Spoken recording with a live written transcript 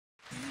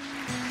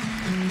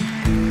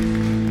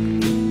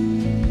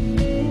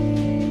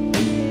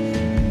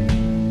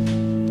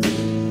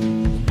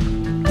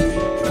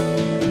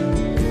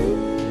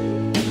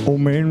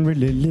man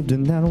really lived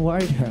in that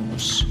White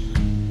House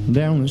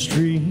down the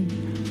street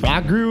where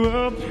I grew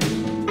up.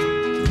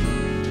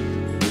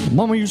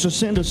 Mama used to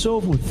send us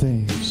over with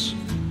things.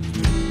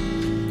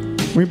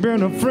 We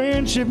built a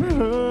friendship up.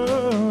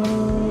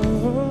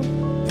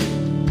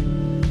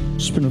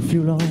 Spent a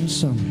few long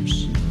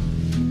summers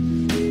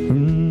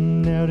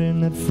out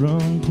in that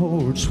front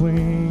porch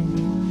swing.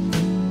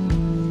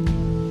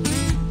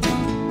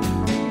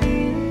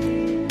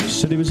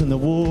 Said he was in the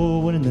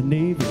war, went in the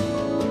Navy,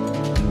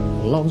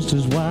 lost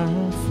his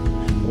wife,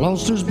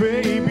 lost his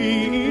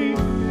baby.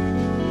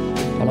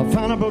 Well, I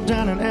finally broke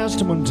down and asked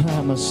him one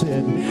time, I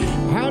said,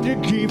 how'd you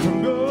keep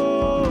from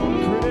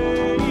going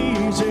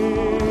crazy?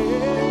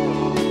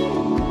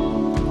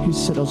 He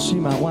said, I'll see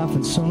my wife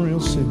and son real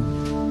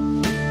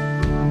soon.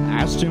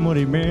 I asked him what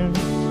he meant.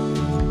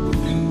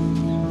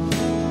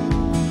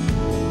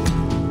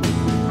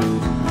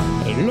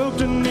 He looked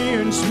at me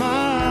and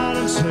smiled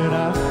and said,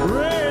 I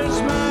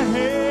raised my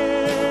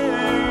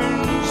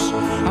hands,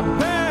 I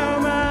bow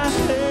my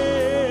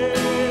head.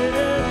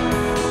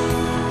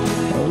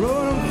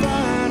 Lord, I'm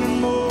finding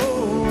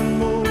more and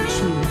more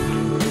truth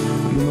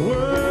in the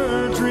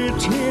words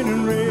written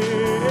in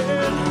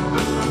red.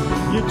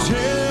 You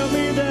tell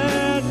me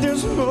that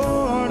there's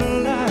more to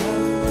life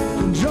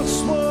than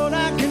just what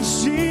I can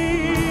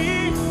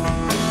see.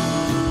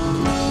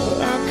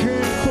 I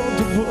can't quote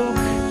the book,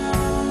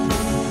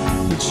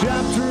 the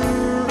chapter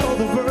or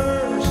the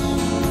verse,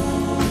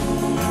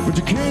 but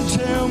you can't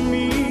tell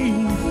me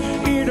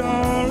it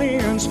all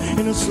ends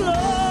in a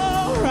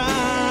slow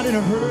ride in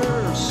a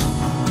hearse.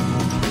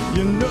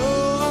 You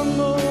know I'm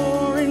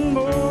more and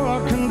more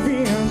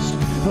convinced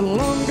the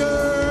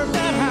longer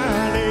that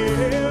I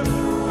live.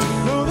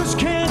 No, this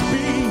can't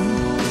be,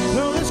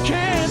 no, this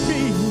can't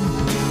be,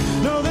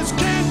 no, this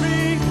can't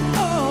be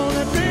all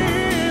it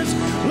is.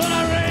 Lord,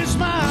 I raise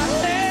my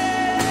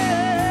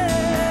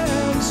hands,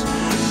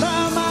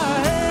 bow my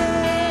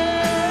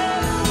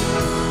head.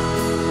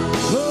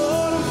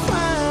 Lord, I'm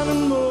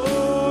finding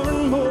more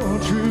and more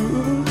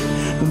truth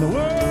than the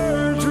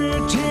words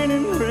written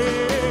in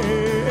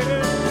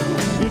red.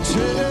 You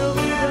tell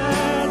me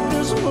that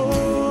there's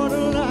more to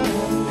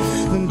life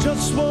than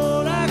just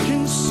what I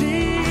can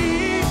see.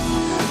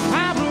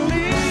 I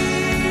believe,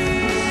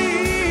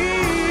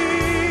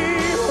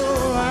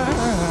 oh,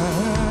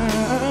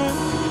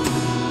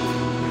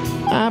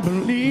 I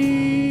believe,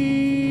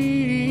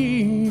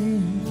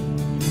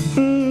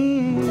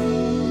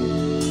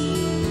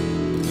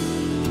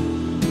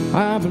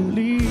 I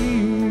believe.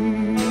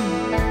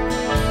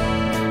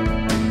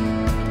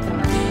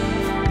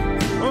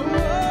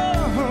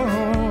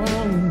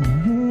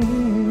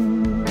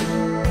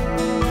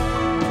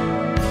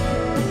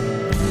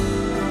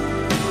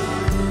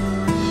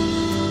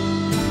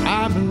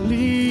 I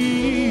believe.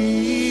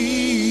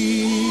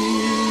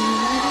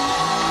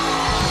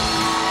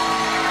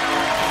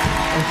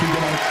 Thank you,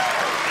 guys.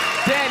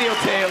 Daniel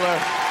Taylor.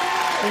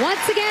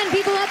 Once again,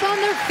 people up on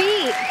their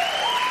feet.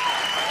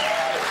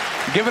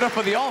 Give it up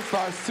for the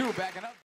All-Stars, too, backing up.